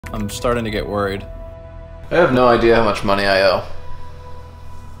I'm starting to get worried. I have no idea how much money I owe.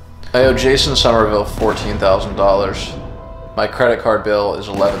 I owe Jason Somerville $14,000. My credit card bill is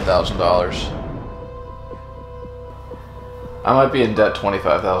 $11,000. I might be in debt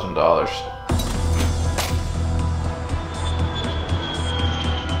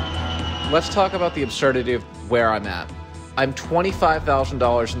 $25,000. Let's talk about the absurdity of where I'm at. I'm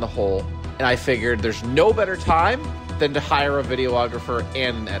 $25,000 in the hole, and I figured there's no better time than to hire a videographer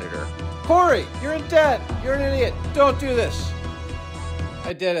and an editor. Corey, you're in debt. You're an idiot. Don't do this.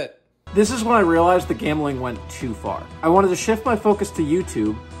 I did it. This is when I realized the gambling went too far. I wanted to shift my focus to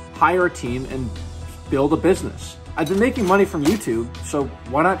YouTube, hire a team, and build a business. I've been making money from YouTube, so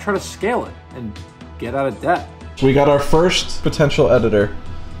why not try to scale it and get out of debt? We got our first potential editor,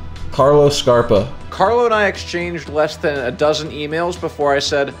 Carlo Scarpa. Carlo and I exchanged less than a dozen emails before I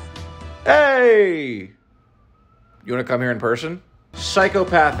said, "Hey, you want to come here in person?"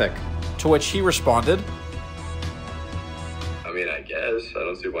 Psychopathic. To which he responded, I mean, I guess. I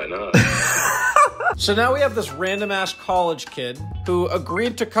don't see why not. So now we have this random-ass college kid who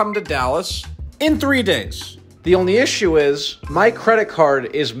agreed to come to Dallas in 3 days. The only issue is my credit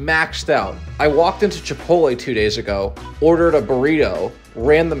card is maxed out. I walked into Chipotle 2 days ago, ordered a burrito,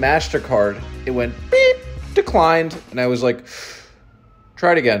 ran the MasterCard, it went beep, declined, and I was like,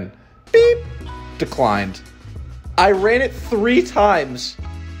 try it again, beep, declined. I ran it 3 times.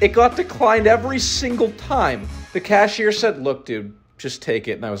 It got declined every single time. The cashier said, "Look, dude, just take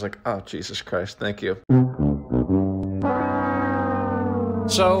it." And I was like, oh, Jesus Christ, thank you.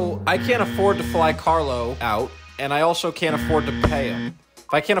 So I can't afford to fly Carlo out, and I also can't afford to pay him.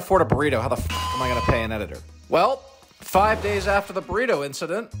 If I can't afford a burrito, how the f am I gonna pay an editor? Well, 5 days after the burrito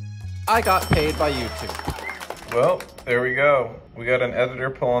incident, I got paid by YouTube. Well, there we go. We got an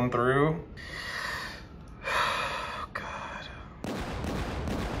editor pulling through.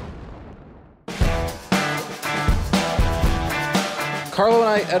 Carlo and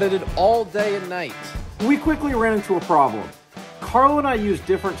I edited all day and night. We quickly ran into a problem. Carlo and I use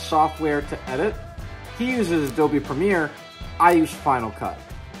different software to edit. He uses Adobe Premiere, I use Final Cut.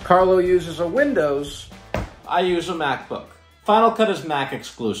 Carlo uses a Windows, I use a MacBook. Final Cut is Mac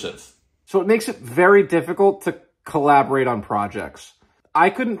exclusive. So it makes it very difficult to collaborate on projects.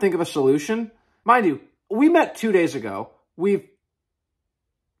 I couldn't think of a solution. Mind you, we met 2 days ago.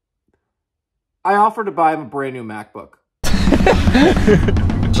 I offered to buy him a brand new MacBook.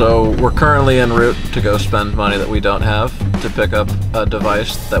 So we're currently en route to go spend money that we don't have to pick up a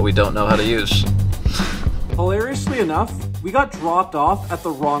device that we don't know how to use. Hilariously enough, we got dropped off at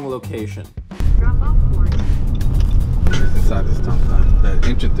the wrong location. Inside this top side. The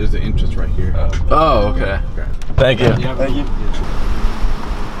entrance, there's an entrance right here. Oh, okay. Thank you. Yeah, thank you.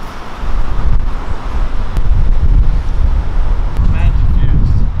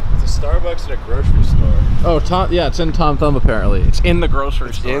 Starbucks at a grocery store. Oh, yeah, it's in Tom Thumb apparently. It's in the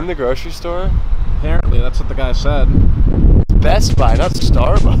grocery store. In the grocery store? Apparently, that's what the guy said. Best Buy, not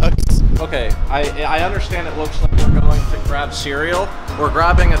Starbucks. Okay, I understand it looks like we're going to grab cereal. We're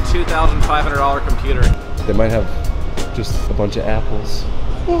grabbing a $2,500 computer. They might have just a bunch of apples.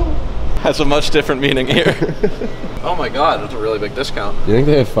 Has a much different meaning here. Oh my god, that's a really big discount. Do you think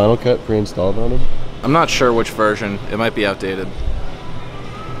they have Final Cut pre-installed on them? I'm not sure which version. It might be outdated.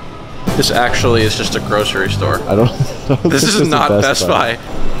 This actually is just a grocery store. I don't This is not Best Buy.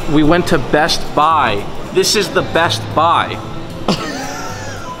 We went to Best Buy. This is the Best Buy.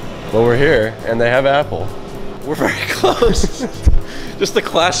 Well, we're here, and they have Apple. We're very close. Just the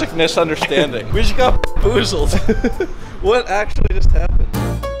classic misunderstanding. We just got boozled. What actually just happened?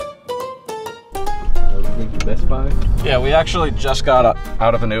 Best Buy? Yeah, we actually just got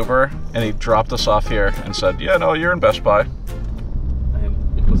out of an Uber, and he dropped us off here and said, "Yeah, no, you're in Best Buy."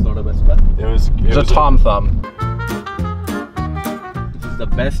 It was not a Best Buy. It was a Tom Thumb. This is the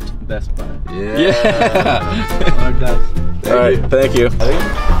best Best Buy. Yeah. Alright, guys. All right, thank you.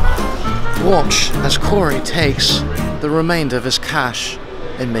 Watch as Corey takes the remainder of his cash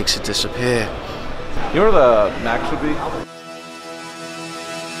and makes it disappear. You know where the Max would be?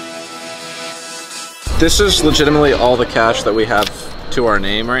 This is legitimately all the cash that we have to our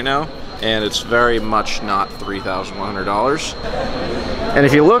name right now, and it's very much not $3,100. And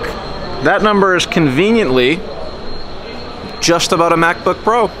if you look, that number is conveniently just about a MacBook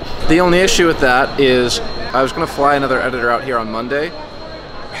Pro. The only issue with that is I was gonna fly another editor out here on Monday.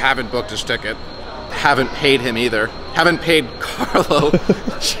 Haven't booked his ticket. Haven't paid him either. Haven't paid Carlo.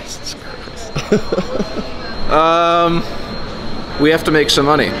 Jesus Christ. We have to make some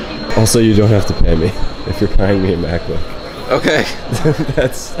money. Also, you don't have to pay me if you're buying me a MacBook. Okay.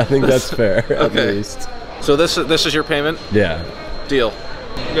 I think that's fair, at Okay. least. So this is your payment? Yeah. Deal.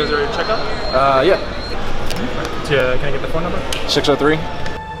 You guys ready to check out? Yeah. Can I get the phone number? 603.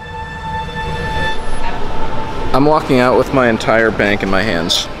 I'm walking out with my entire bank in my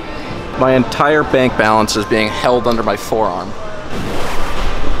hands. My entire bank balance is being held under my forearm.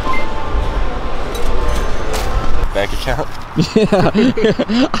 Bank account?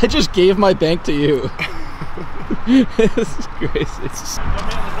 Yeah. I just gave my bank to you. This is crazy. Put me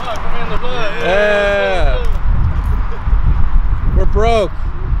on the blood. Yeah. We're broke.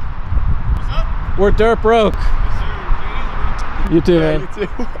 What's up? We're dirt broke. You too, man. You too.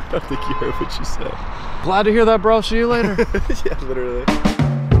 I don't think you heard what you said. Glad to hear that, bro. See you later. Yeah, literally.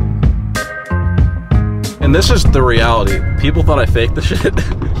 And this is the reality. People thought I faked the shit.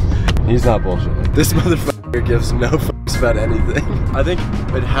 He's not bullshitting. This motherfucker gives no fucks about anything. I think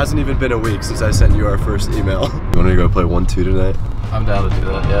it hasn't even been a week since I sent you our first email. You want to go play 1-2 tonight? I'm down to do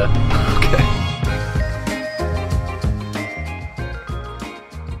that, yeah. Okay.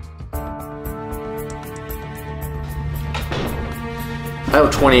 I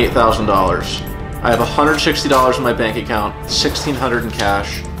have $28,000. I have $160 in my bank account, $1,600 in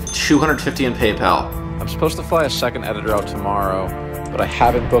cash, $250 in PayPal. I'm supposed to fly a second editor out tomorrow, but I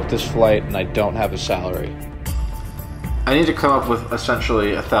haven't booked his flight and I don't have his salary. I need to come up with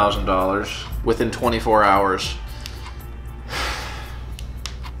essentially $1,000 within 24 hours.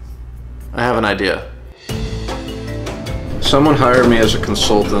 I have an idea. Someone hired me as a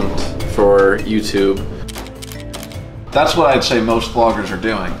consultant for YouTube. That's what I'd say most vloggers are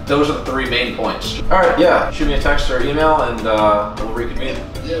doing. Those are the 3 main points. All right, yeah, shoot me a text or email and we'll reconvene.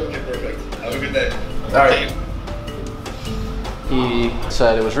 Yeah, okay, perfect. Have a good day. All right. He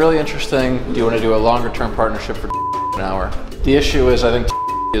said it was really interesting. Do you want to do a longer term partnership for an hour? The issue is I think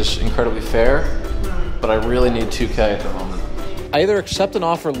is incredibly fair, but I really need 2K at the moment. I either accept an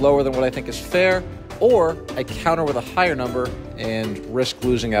offer lower than what I think is fair, or I counter with a higher number and risk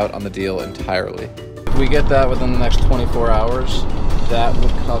losing out on the deal entirely. If we get that within the next 24 hours, that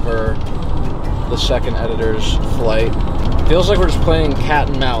would cover the second editor's flight. Feels like we're just playing cat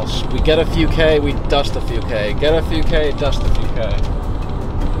and mouse. We get a few K, we dust a few K. Get a few K, dust a few K.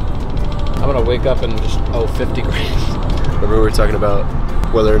 I'm gonna wake up and just owe 50 grand. Remember we were talking about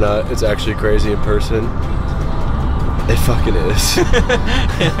whether or not it's actually crazy in person? It fucking is.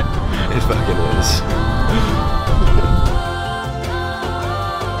 It fucking is.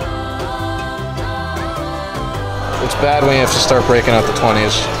 It's bad when you have to start breaking out the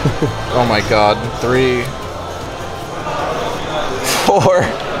 20s. Oh my god. 3, 4,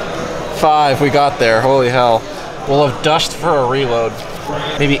 5. We got there. Holy hell. We'll have dust for a reload.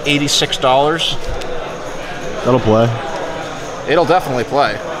 Maybe $86. That'll play. It'll definitely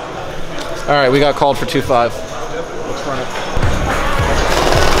play. All right, we got called for 2-5. Let's run it.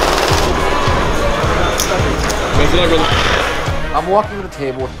 I'm walking to the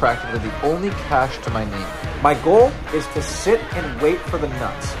table with practically the only cash to my name. My goal is to sit and wait for the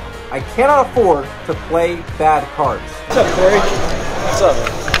nuts. I cannot afford to play bad cards. What's up, Corey? What's up?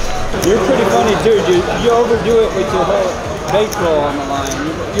 You're a pretty funny dude. You overdo it with your whole bankroll on the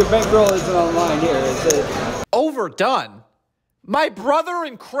line. Your bankroll isn't on the line here, is it? Overdone? My brother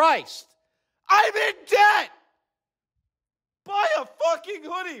in Christ. I'm in debt! Buy a fucking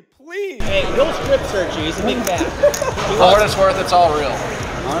hoodie, please! Hey, don't strip search you. He's a big fan. For what it's worth, it's all real.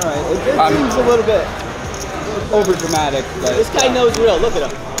 All right. It seems a little bit over dramatic. This guy knows real. Look at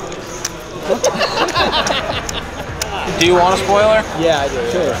him. Do you want a spoiler? Yeah, I do.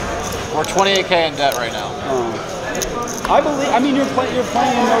 Sure. We're 28K in debt right now. I mean, you're playing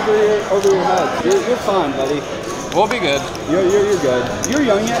over your head. You're fine, buddy. We'll be good. You're good. You're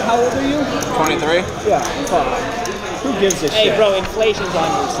young yet. How old are you? 23? Yeah. Fine. Who gives a shit? Hey, bro, inflation's on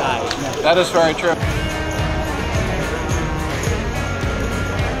your side. That is very true.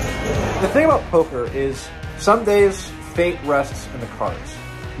 The thing about poker is some days fate rests in the cards.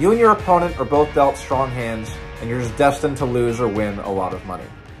 You and your opponent are both dealt strong hands, and you're just destined to lose or win a lot of money.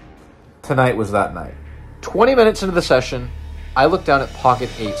 Tonight was that night. 20 minutes into the session, I look down at pocket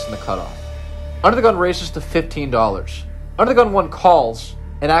 8s in the cutoff. Under the gun raises to $15. Under the gun 1 calls,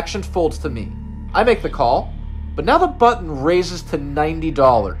 and action folds to me. I make the call, but now the button raises to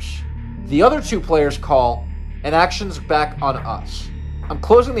 $90. The other 2 players call, and action's back on us. I'm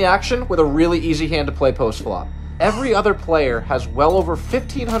closing the action with a really easy hand to play post-flop. Every other player has well over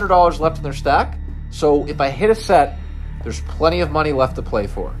 $1,500 left in their stack, so if I hit a set, there's plenty of money left to play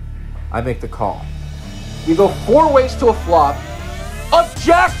for. I make the call. We go 4 ways to a flop. A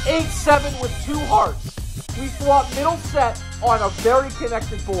jack 8-7 with 2 hearts. We flop middle set on a very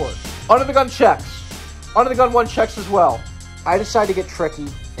connected board. Under the gun checks. Under the gun 1 checks as well. I decide to get tricky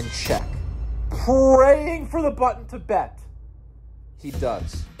and check. Praying for the button to bet. He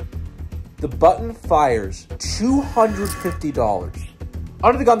does. The button fires $250.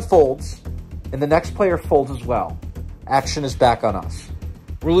 Under the gun folds, and the next player folds as well. Action is back on us.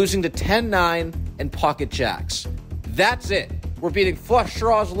 We're losing to 10-9 and pocket jacks. That's it. We're beating flush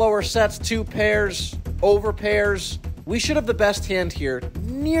draws, lower sets, 2 pairs, over pairs. We should have the best hand here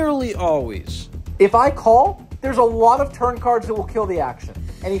nearly always. If I call, there's a lot of turn cards that will kill the action.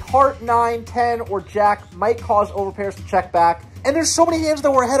 Any heart, 9, 10, or jack might cause overpairs to check back. And there's so many hands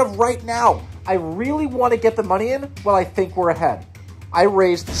that we're ahead of right now. I really want to get the money in while I think we're ahead. I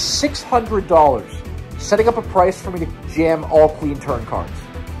raised $600, setting up a price for me to jam all clean turn cards.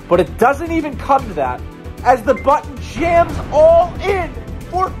 But it doesn't even come to that, as the button jams all in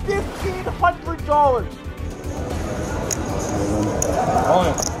for $1,500.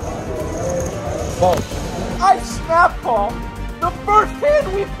 I snap call the first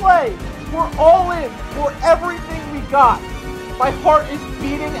hand we play. We're all in for everything we got. My heart is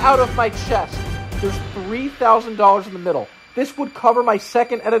beating out of my chest. There's $3,000 in the middle. This would cover my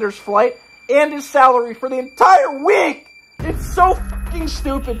second editor's flight and his salary for the entire week. It's so fucking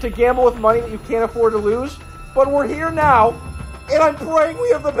stupid to gamble with money that you can't afford to lose, but we're here now, and I'm praying we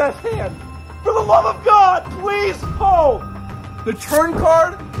have the best hand. For the love of God, please hold. The turn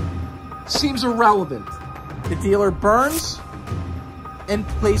card seems irrelevant. The dealer burns and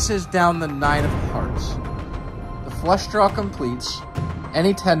places down the 9 of hearts. The flush draw completes,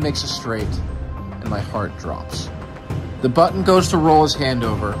 any 10 makes a straight, and my heart drops. The button goes to roll his hand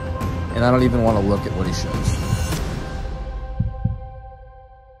over, and I don't even want to look at what he shows.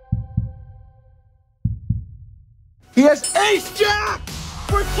 He has ace-jack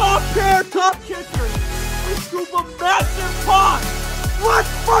for top pair, top kicker. We scoop a massive pot. Let's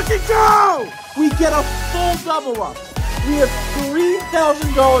fucking go! We get a full double up. We have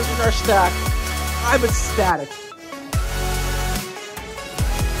 $3,000 in our stack. I'm ecstatic.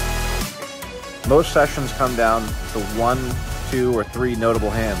 Most sessions come down to 1, 2, or 3 notable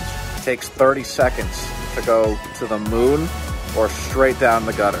hands. It takes 30 seconds to go to the moon or straight down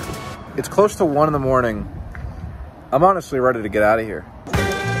the gutter. It's close to 1 in the morning. I'm honestly ready to get out of here.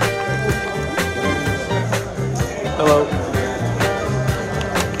 Hello.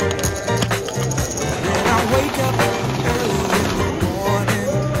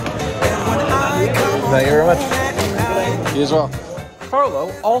 Thank you very much. You as well.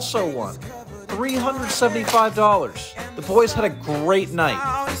 Carlo also won $375. The boys had a great night.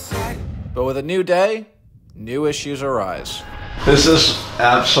 But with a new day, new issues arise. This is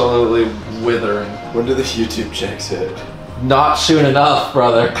absolutely withering. When do the YouTube checks hit? Not soon enough,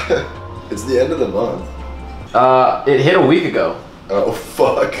 brother. It's the end of the month. It hit a week ago. Oh,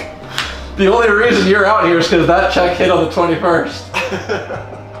 fuck. The only reason you're out here is because that check hit on the 21st.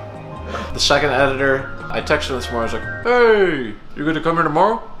 The second editor, I texted him this morning. I was like, hey, you good to come here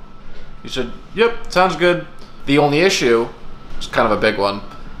tomorrow? He said, yep, sounds good. The only issue is kind of a big one.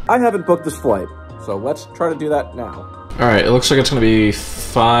 I haven't booked this flight, so let's try to do that now. All right, it looks like it's gonna be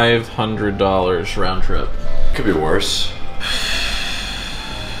 $500 round trip. Could be worse.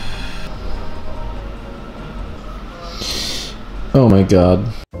 Oh my God.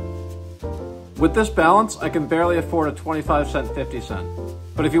 With this balance, I can barely afford a 25-cent, 50-cent.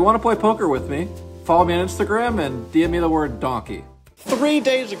 But if you want to play poker with me, follow me on Instagram and DM me the word donkey. 3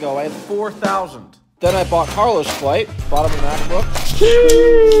 days ago, I had 4,000. Then I bought Carlos' flight, bought him a MacBook.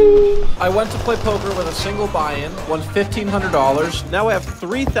 I went to play poker with a single buy-in, won $1,500. Now I have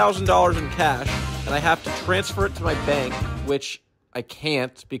 $3,000 in cash, and I have to transfer it to my bank, which I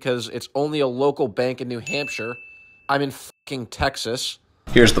can't because it's only a local bank in New Hampshire. I'm in fucking Texas.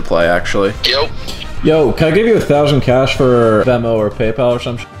 Here's the play, actually. Yo, can I give you 1,000 cash for Venmo or PayPal or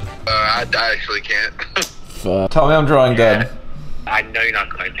something? I actually can't. Fuck. Tell me I'm drawing dead. I know you're not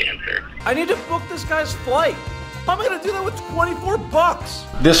going to answer. I need to book this guy's flight. How am I gonna do that with 24 bucks?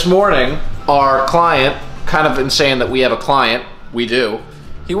 This morning, our client, kind of insane that we have a client, we do,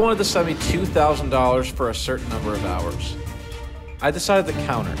 He wanted to send me $2,000 for a certain number of hours. I decided to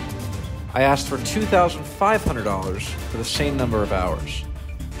counter. I asked for $2,500 for the same number of hours.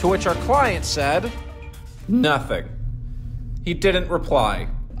 To which our client said, nothing. He didn't reply.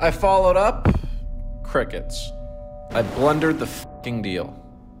 I followed up, crickets. I blundered the fucking deal.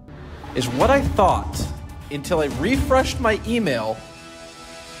 Is what I thought until I refreshed my email.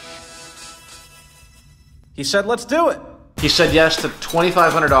 He said, let's do it. he said yes to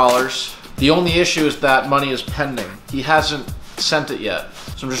 $2,500. The only issue is that money is pending. He hasn't sent it yet.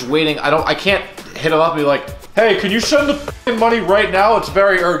 So I'm just waiting. I can't hit him up and be like, hey, can you send the fucking money right now? It's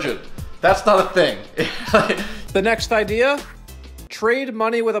very urgent. That's not a thing. The next idea, trade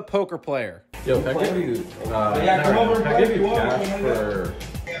money with a poker player. Yo, can I give you, can I give you cash for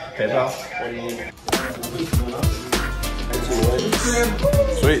PayPal?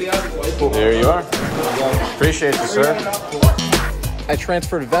 Sweet. There you are. Appreciate you, sir. I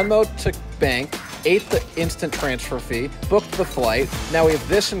transferred Venmo to bank, ate the instant transfer fee, booked the flight. Now we have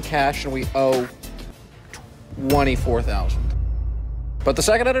this in cash and we owe $24,000. But the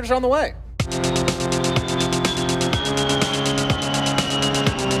second editor's on the way.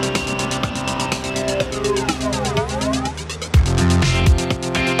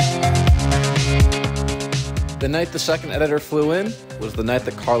 The night the second editor flew in was the night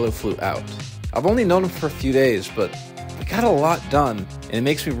that Carlo flew out. I've only known him for a few days, but we got a lot done, and it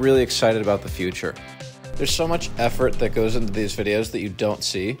makes me really excited about the future. There's so much effort that goes into these videos that you don't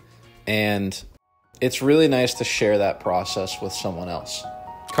see, and it's really nice to share that process with someone else.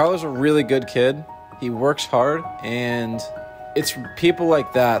 Carlo's a really good kid. He works hard, and it's people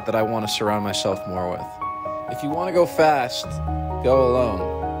like that that I want to surround myself more with. If you want to go fast, go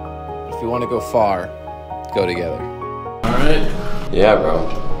alone. But if you want to go far, go together. All right. Yeah, bro.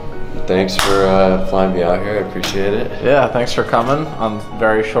 Thanks for flying me out here. I appreciate it. Yeah, thanks for coming on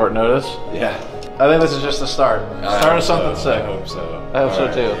very short notice. Yeah. I think this is just the start. Start of something sick. I hope so. I hope so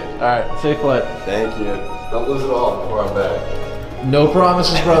too. All right, safe flight. Thank you. Don't lose it all before I'm back. No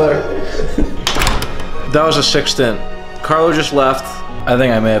promises, brother. That was a sick stint. Carlo just left. I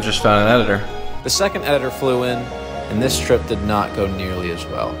think I may have just found an editor. The second editor flew in, and this trip did not go nearly as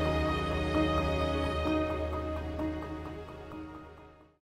well.